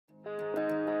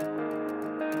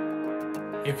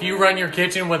If you run your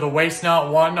kitchen with a waste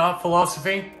not, want not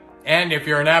philosophy, and if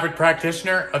you're an avid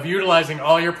practitioner of utilizing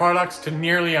all your products to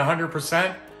nearly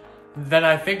 100%, then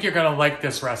I think you're gonna like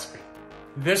this recipe.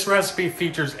 This recipe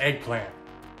features eggplant.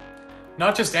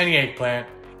 Not just any eggplant,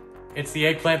 it's the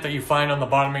eggplant that you find on the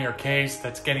bottom of your case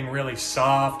that's getting really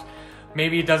soft.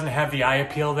 Maybe it doesn't have the eye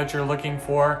appeal that you're looking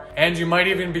for, and you might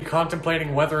even be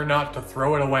contemplating whether or not to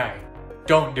throw it away.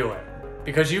 Don't do it,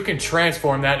 because you can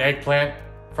transform that eggplant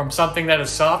from something that is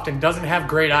soft and doesn't have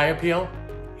great eye appeal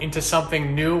into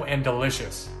something new and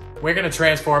delicious. We're gonna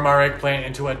transform our eggplant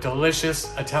into a delicious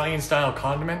Italian-style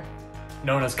condiment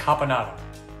known as caponata.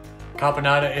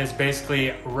 Caponata is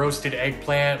basically roasted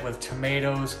eggplant with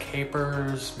tomatoes,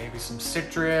 capers, maybe some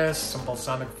citrus, some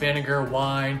balsamic vinegar,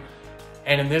 wine,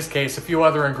 and in this case, a few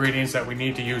other ingredients that we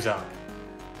need to use up.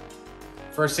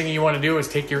 First thing you wanna do is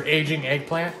take your aging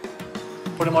eggplant,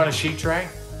 put them on a sheet tray,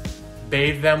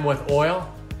 bathe them with oil,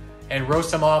 and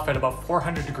roast them off at about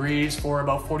 400 degrees for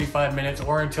about 45 minutes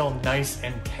or until nice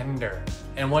and tender.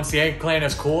 And once the eggplant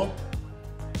is cool,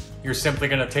 you're simply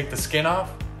gonna take the skin off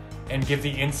and give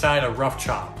the inside a rough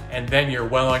chop. And then you're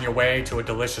well on your way to a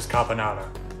delicious caponata.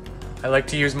 I like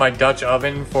to use my Dutch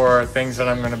oven for things that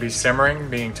I'm gonna be simmering,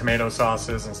 being tomato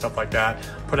sauces and stuff like that.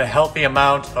 Put a healthy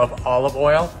amount of olive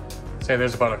oil. Say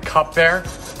there's about a cup there.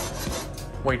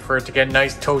 Wait for it to get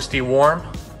nice toasty warm.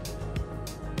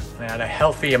 Add a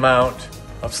healthy amount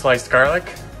of sliced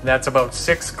garlic. That's about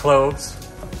 6 cloves.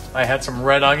 I had some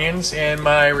red onions in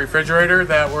my refrigerator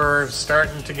that were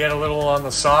starting to get a little on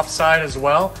the soft side as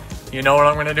well. You know what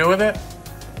I'm gonna do with it?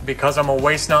 Because I'm a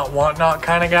waste not, want not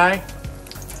kind of guy,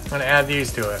 I'm gonna add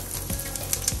these to it.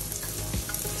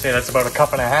 Say that's about a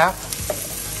cup and a half.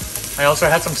 I also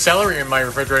had some celery in my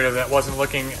refrigerator that wasn't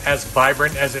looking as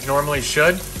vibrant as it normally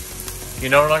should. You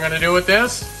know what I'm gonna do with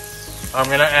this? I'm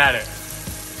gonna add it.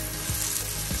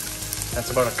 That's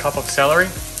about a cup of celery.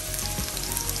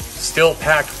 Still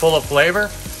packed full of flavor,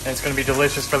 and it's gonna be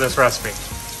delicious for this recipe.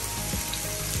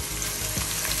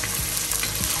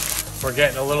 We're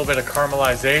getting a little bit of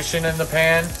caramelization in the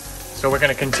pan, so we're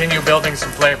gonna continue building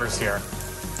some flavors here.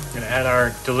 We're gonna add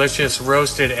our delicious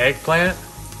roasted eggplant.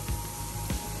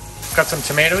 Got some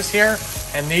tomatoes here,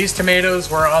 and these tomatoes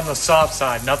were on the soft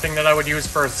side. Nothing that I would use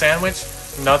for a sandwich,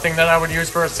 nothing that I would use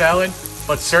for a salad,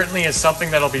 but certainly is something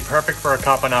that'll be perfect for a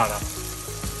caponata.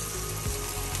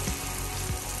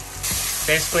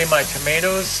 Basically, my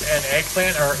tomatoes and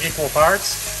eggplant are equal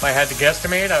parts. If I had to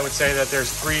guesstimate, I would say that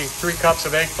there's three cups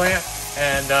of eggplant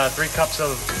and 3 cups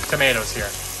of tomatoes here.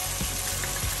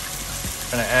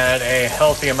 I'm gonna add a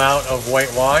healthy amount of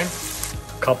white wine,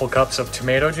 a couple cups of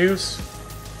tomato juice,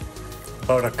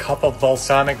 about a cup of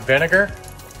balsamic vinegar.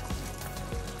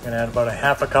 I'm gonna add about a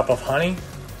half a cup of honey,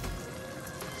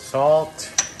 salt,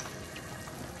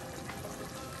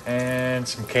 and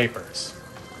some capers.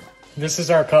 This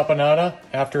is our caponata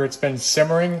after it's been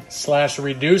simmering /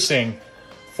 reducing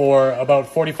for about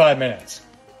 45 minutes.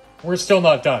 We're still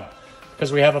not done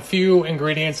because we have a few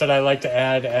ingredients that I like to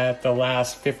add at the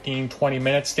last 15-20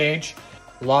 minute stage.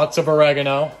 Lots of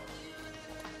oregano.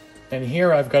 And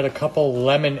here I've got a couple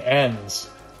lemon ends.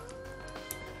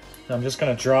 And I'm just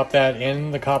gonna drop that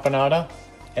in the caponata.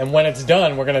 And when it's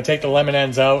done, we're gonna take the lemon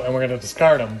ends out and we're gonna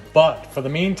discard them. But for the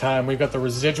meantime, we've got the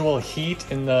residual heat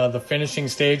in the finishing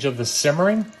stage of the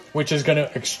simmering, which is gonna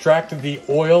extract the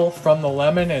oil from the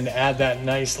lemon and add that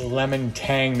nice lemon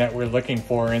tang that we're looking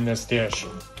for in this dish.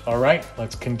 All right,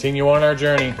 let's continue on our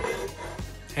journey.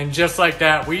 And just like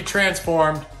that, we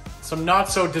transformed some not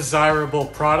so desirable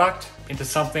product into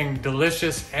something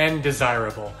delicious and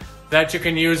desirable that you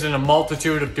can use in a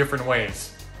multitude of different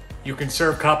ways. You can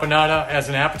serve caponata as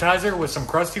an appetizer with some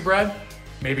crusty bread,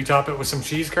 maybe top it with some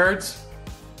cheese curds.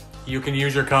 You can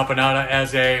use your caponata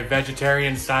as a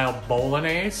vegetarian-style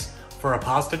bolognese for a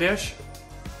pasta dish.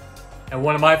 And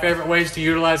one of my favorite ways to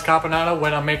utilize caponata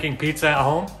when I'm making pizza at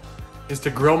home is to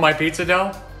grill my pizza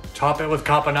dough, top it with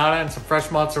caponata and some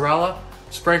fresh mozzarella,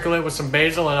 sprinkle it with some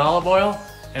basil and olive oil,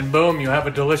 and boom, you have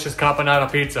a delicious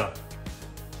caponata pizza.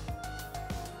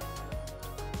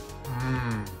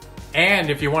 And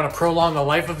if you want to prolong the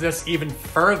life of this even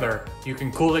further, you can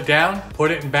cool it down,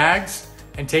 put it in bags,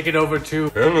 and take it over to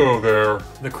hello there,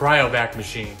 the cryovac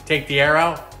machine. Take the air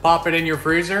out, pop it in your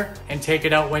freezer, and take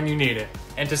it out when you need it.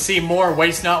 And to see more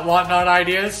waste not, want not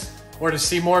ideas, or to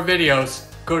see more videos,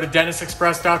 go to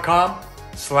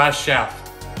DennisExpress.com/chef.